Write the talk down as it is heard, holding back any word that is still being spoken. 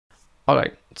All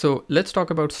right, so let's talk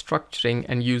about structuring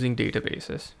and using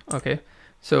databases. Okay,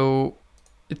 so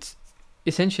it's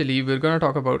essentially we're going to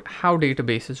talk about how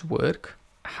databases work,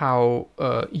 how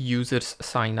users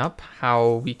sign up,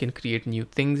 how we can create new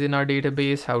things in our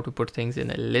database, how to put things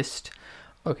in a list.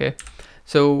 Okay,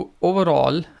 so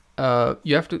overall,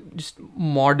 you have to just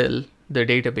model the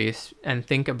database and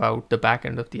think about the back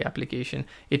end of the application.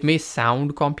 It may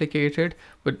sound complicated,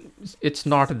 but it's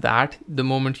not that. The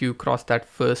moment you cross that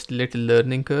first little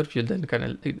learning curve, you'll then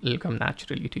it'll come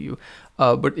naturally to you.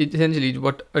 But essentially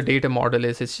what a data model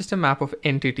is, it's just a map of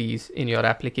entities in your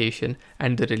application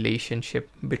and the relationship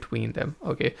between them.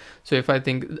 Okay, so if I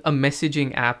think a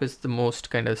messaging app is the most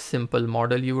kind of simple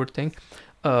model you would think,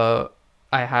 I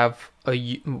have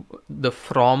the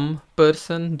from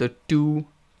person, the to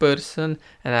person,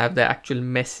 and I have the actual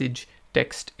message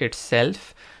text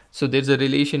itself. So there's a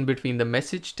relation between the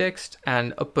message text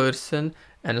and a person,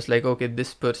 and it's like, okay,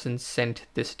 this person sent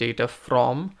this data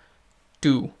from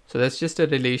to. So that's just a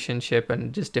relationship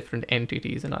and just different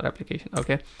entities in our application.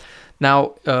 Okay,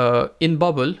 now in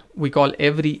Bubble we call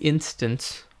every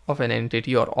instance of an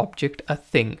entity or object a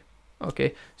thing.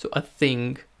 Okay, so a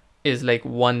thing is like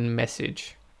one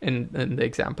message in the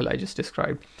example I just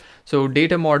described. So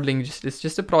data modeling is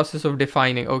just a process of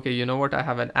defining, okay, you know what, I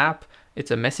have an app,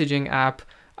 it's a messaging app.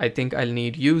 I think I'll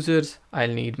need users, I'll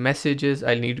need messages,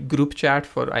 I'll need group chat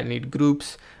I need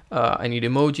groups, I need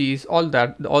emojis, all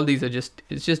that. All these are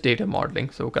it's just data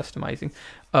modeling, so customizing.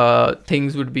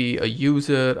 Things would be a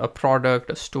user, a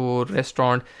product, a store,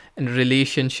 restaurant, and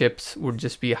relationships would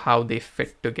just be how they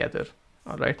fit together.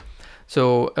 All right.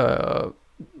 So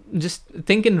just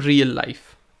think in real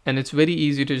life, and it's very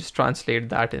easy to just translate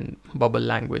that in Bubble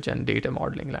language and data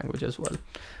modeling language as well.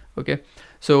 Okay,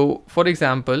 so for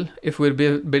example, if we're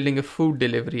building a food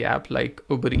delivery app like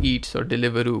Uber Eats or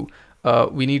Deliveroo,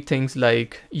 we need things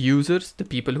like users, the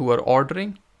people who are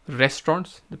ordering,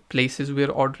 restaurants, the places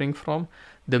we're ordering from,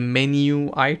 the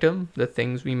menu item, the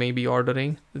things we may be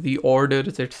ordering, the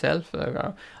orders itself.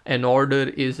 An order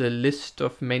is a list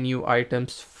of menu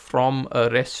items from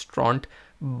a restaurant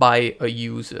by a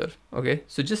user. Okay,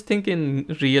 so just think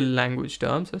in real language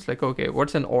terms. It's like, okay,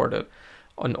 what's an order?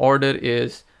 An order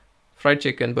is fried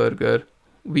chicken burger,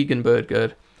 vegan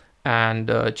burger, and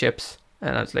chips.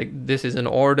 And it's like, this is an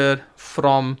order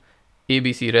from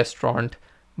ABC restaurant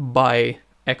by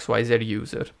XYZ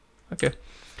user. Okay,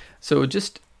 so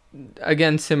just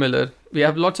again similar, we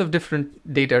have lots of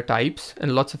different data types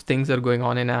and lots of things are going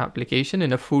on in an application,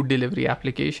 in a food delivery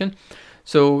application.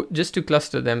 So just to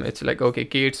cluster them, it's like, okay,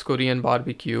 Kate's Korean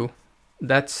barbecue,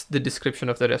 that's the description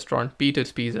of the restaurant.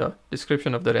 Peter's Pizza,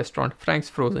 description of the restaurant. Frank's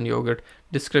frozen yogurt,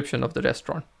 description of the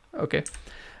restaurant. Okay,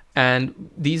 and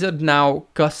these are now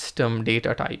custom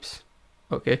data types.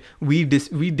 Okay, we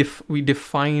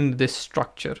define this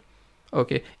structure.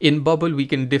 Okay, in Bubble we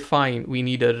can define, we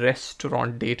need a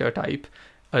restaurant data type.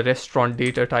 A restaurant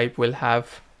data type will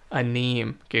have a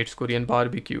name, Kate's Korean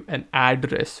barbecue, an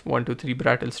address, 123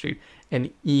 Brattle Street, an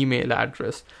email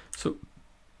address. So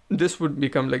this would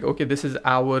become like, okay, this is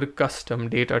our custom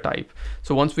data type.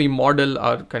 So once we model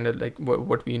our kind of like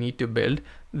what we need to build,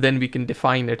 then we can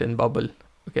define it in Bubble,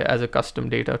 okay, as a custom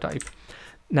data type.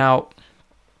 Now,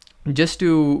 just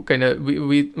to kind of,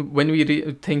 when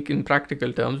we think in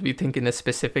practical terms, we think in a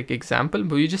specific example,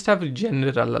 but we just have a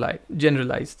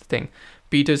generalized thing.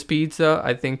 Peter's Pizza,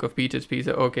 I think of Peter's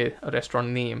Pizza, okay, a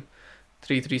restaurant name,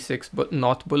 336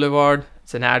 North Boulevard,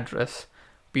 it's an address.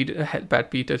 Help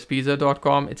at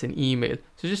peterspizza.com, it's an email.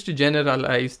 So just to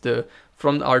generalize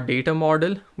from our data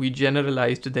model, we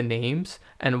generalized the names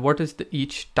and what is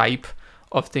each type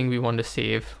of thing we want to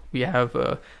save. We have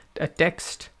a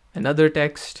text, another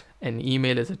text, an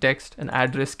email is a text, an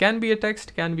address can be a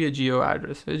text, can be a geo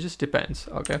address. It just depends.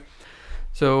 Okay,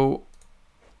 so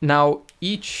now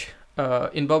each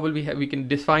in Bubble we can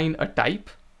define a type.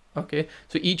 Okay,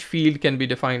 so each field can be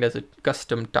defined as a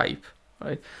custom type.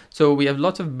 Right, so we have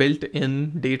lots of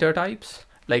built-in data types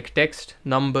like text,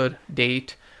 number,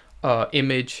 date,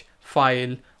 image,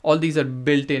 file. All these are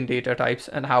built-in data types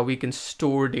and how we can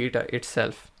store data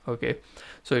itself. Okay,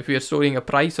 so if we are storing a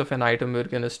price of an item, we're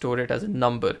going to store it as a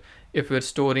number. If we're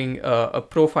storing a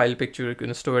profile picture, we're going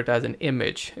to store it as an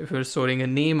image. If we're storing a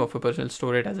name of a person, we'll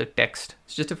store it as a text.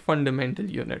 It's just a fundamental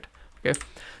unit. Okay,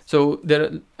 so there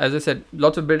are, as I said,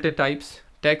 lots of built-in types: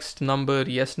 text, number,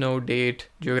 yes, no, date,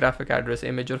 geographic address,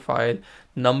 image or file,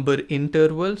 number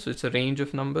interval, so it's a range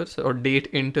of numbers, or date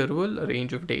interval, a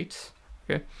range of dates.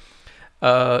 Okay,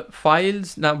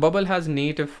 files. Now Bubble has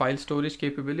native file storage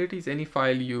capabilities. Any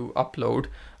file you upload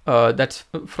that's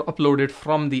uploaded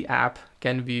from the app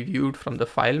can be viewed from the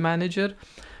file manager,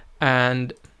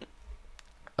 and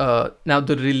now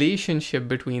the relationship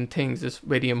between things is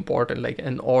very important. Like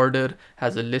an order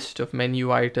has a list of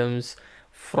menu items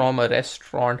from a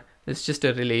restaurant. It's just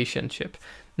a relationship.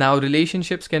 Now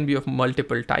relationships can be of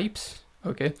multiple types.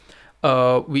 Okay,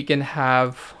 we can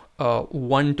have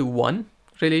one-to-one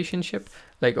relationship.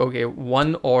 Like, okay,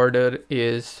 one order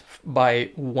is by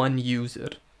one user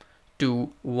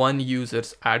to one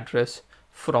user's address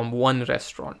from one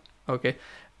restaurant. Okay,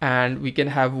 and we can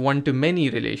have one-to-many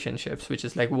relationships, which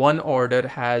is like one order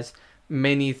has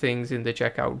many things in the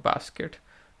checkout basket,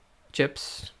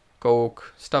 chips,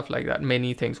 Coke, stuff like that,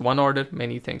 many things. One order,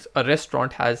 many things. A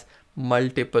restaurant has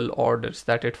multiple orders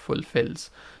that it fulfills.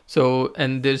 So,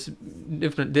 and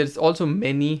there's also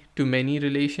many to many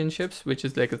relationships, which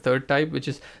is like a third type, which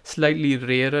is slightly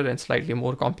rarer and slightly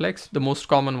more complex. The most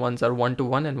common ones are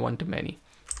one-to-one and one-to-many.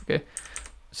 Okay,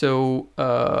 so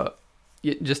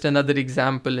just another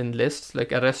example in lists,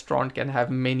 like a restaurant can have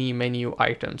many menu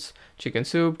items: chicken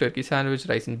soup, turkey sandwich,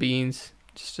 rice and beans.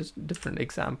 Just a different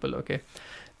example. Okay,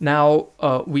 now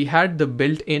we had the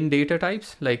built-in data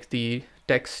types like the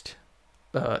text,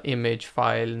 image,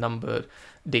 file, number,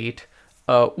 date.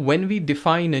 When we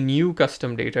define a new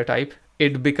custom data type,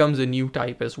 it becomes a new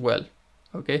type as well.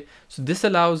 Okay, so this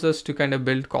allows us to kind of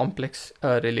build complex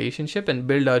relationship and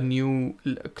build our new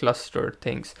clustered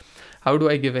things. How do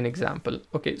I give an example?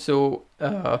 Okay, so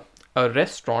a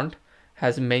restaurant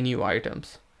has menu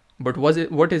items, but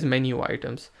what is menu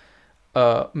items?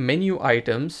 Menu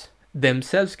items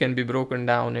themselves can be broken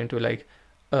down into like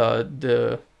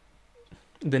the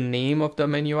name of the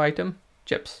menu item,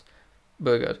 chips,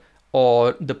 burger,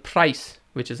 or the price,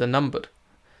 which is a number.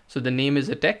 So the name is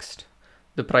a text,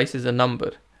 the price is a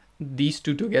number. These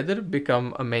two together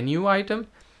become a menu item,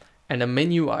 and a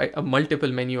multiple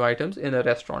menu items in a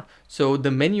restaurant. So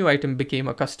the menu item became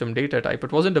a custom data type.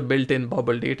 It wasn't a built-in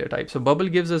bubble data type. So bubble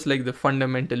gives us like the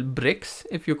fundamental bricks,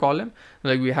 if you call them.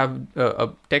 Like we have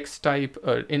a text type,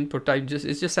 input type.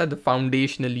 It's just at the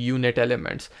foundational unit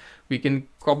elements. We can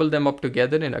cobble them up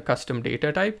together in a custom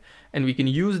data type, and we can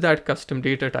use that custom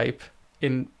data type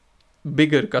in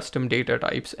bigger custom data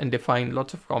types and define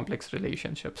lots of complex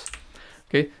relationships.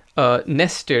 Okay,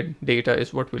 nested data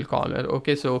is what we'll call it.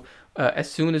 Okay, so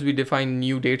as soon as we define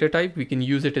new data type, we can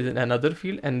use it in another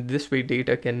field, and this way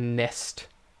data can nest.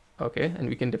 Okay, and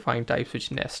we can define types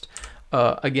which nest.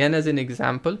 Again, as an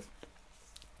example,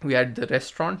 we had the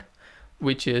restaurant,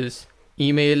 which is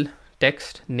email,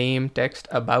 text, name, text,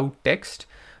 about, text,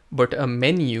 but a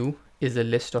menu is a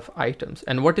list of items.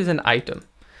 And what is an item?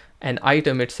 An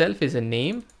item itself is a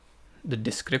name, the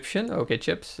description, okay,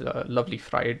 chips, lovely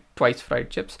fried, twice fried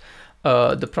chips,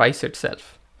 the price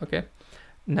itself. Okay,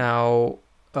 now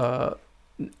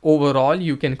overall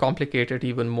you can complicate it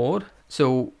even more.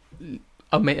 So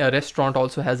a restaurant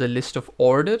also has a list of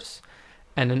orders,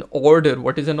 and an order,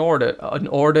 what is an order? An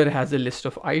order has a list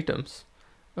of items.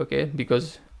 Okay,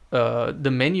 because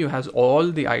the menu has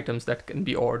all the items that can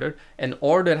be ordered. An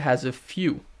order has a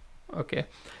few. Okay,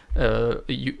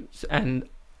 and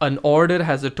an order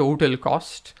has a total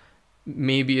cost.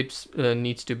 Maybe it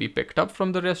needs to be picked up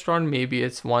from the restaurant. Maybe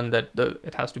it's one that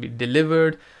it has to be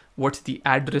delivered. What's the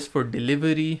address for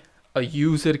delivery? A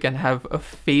user can have a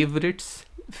favorite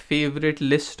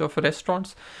list of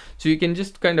restaurants. So you can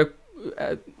just kind of,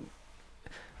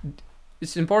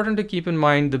 it's important to keep in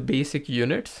mind the basic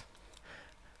units,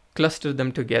 cluster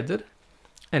them together,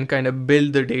 and kind of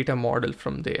build the data model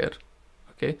from there.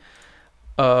 Okay.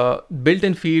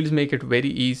 Built-in fields make it very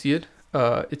easier.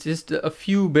 It's just a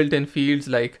few built-in fields,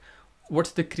 like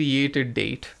what's the created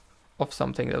date of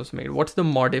something that was made, what's the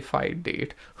modified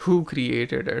date, who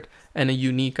created it, and a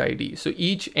unique ID. So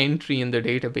each entry in the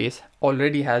database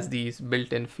already has these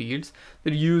built-in fields.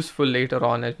 They're useful later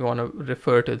on if you want to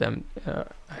refer to them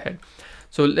ahead.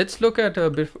 So let's look at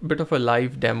a bit of a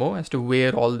live demo as to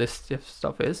where all this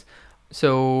stuff is.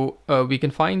 So we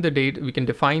can find the data, we can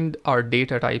define our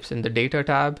data types in the data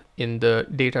tab, in the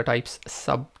data types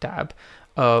sub tab.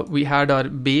 We had our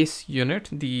base unit,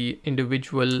 the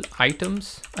individual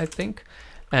items, I think.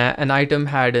 An item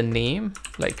had a name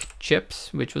like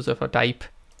chips, which was of a type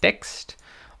text.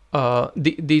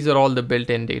 These are all the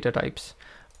built-in data types.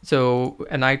 So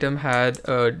an item had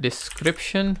a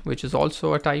description, which is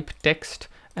also a type text.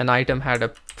 An item had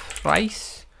a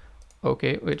price,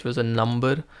 okay, which was a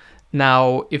number.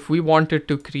 Now, if we wanted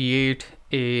to create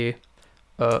a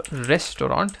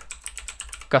restaurant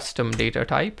custom data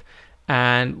type,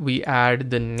 and we add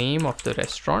the name of the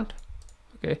restaurant,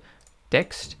 okay,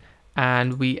 text,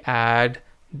 and we add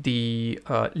the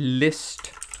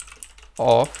list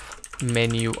of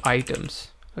menu items,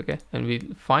 Okay, and we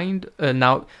find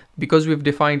now, because we've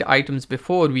defined items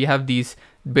before, we have these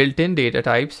built-in data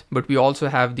types, but we also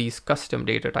have these custom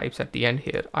data types at the end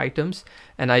here, items.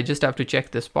 And I just have to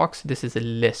check this box. This is a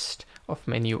list of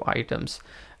menu items.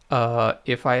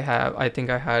 If I think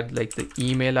I had like the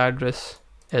email address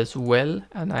as well,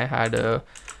 and I had a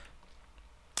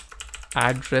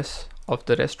address of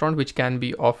the restaurant, which can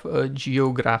be of a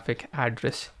geographic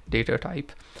address data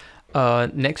type.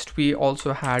 Next, we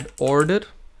also had order.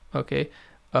 Okay,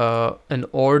 an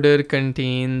order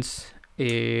contains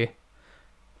a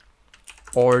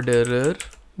orderer,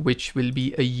 which will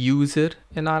be a user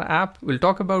in our app. We'll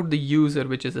talk about the user,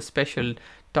 which is a special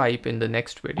type, in the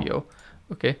next video.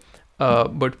 Okay,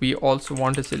 but we also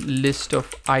want a list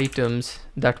of items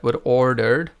that were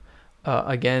ordered.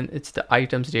 Again, it's the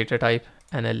items data type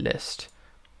and a list.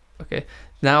 Okay,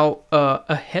 now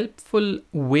a helpful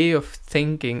way of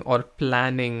thinking or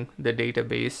planning the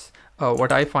database,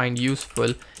 what I find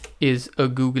useful, is a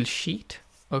Google Sheet.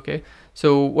 Okay,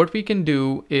 so what we can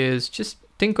do is just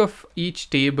think of each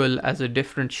table as a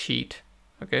different sheet.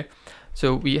 Okay,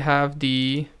 so we have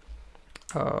the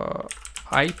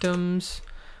items.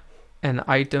 An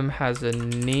item has a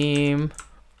name,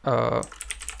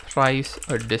 price,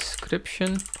 a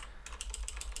description.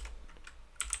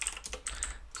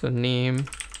 So name,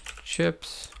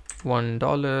 chips,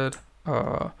 $1,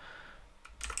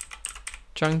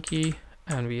 chunky,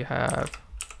 and we have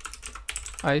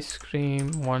ice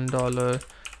cream, $1,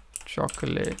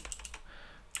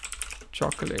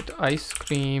 chocolate ice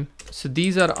cream. So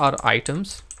these are our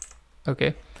items.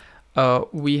 Okay,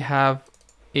 we have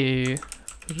a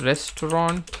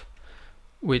restaurant,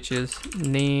 which is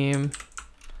name,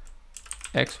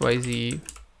 XYZ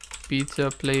pizza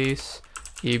place,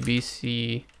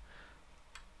 ABC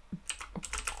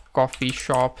coffee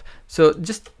shop. So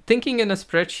just thinking in a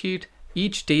spreadsheet,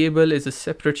 each table is a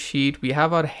separate sheet. We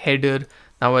have our header.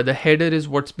 Now the header is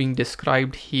what's being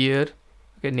described here.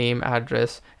 Okay, name,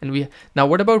 address, and now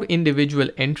what about individual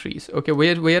entries? Okay,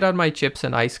 where are my chips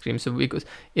and ice cream? So because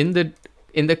in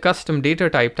the custom data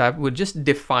type tab, we're just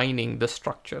defining the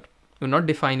structure. We're not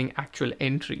defining actual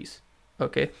entries.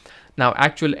 Okay, now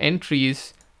actual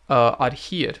entries are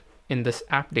here in this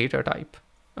app data type.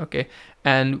 Okay,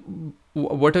 and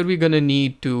what are we going to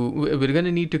need to, we're going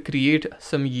to need to create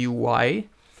some UI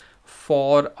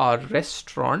for our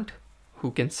restaurant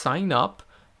who can sign up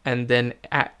and then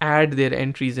add their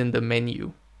entries in the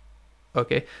menu.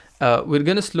 Okay, we're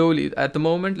going to slowly, at the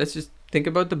moment, let's just think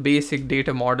about the basic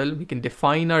data model. We can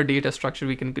define our data structure.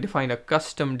 We can define a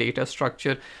custom data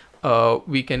structure.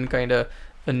 We can kind of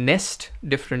nest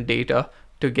different data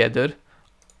together.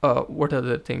 What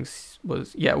other things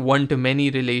was, yeah, one-to-many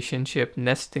relationship,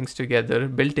 nest things together,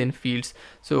 built-in fields.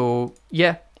 So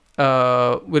yeah,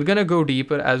 we're gonna go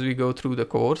deeper as we go through the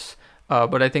course,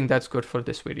 but I think that's good for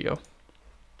this video.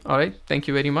 All right, thank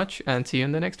you very much, and see you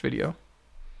in the next video.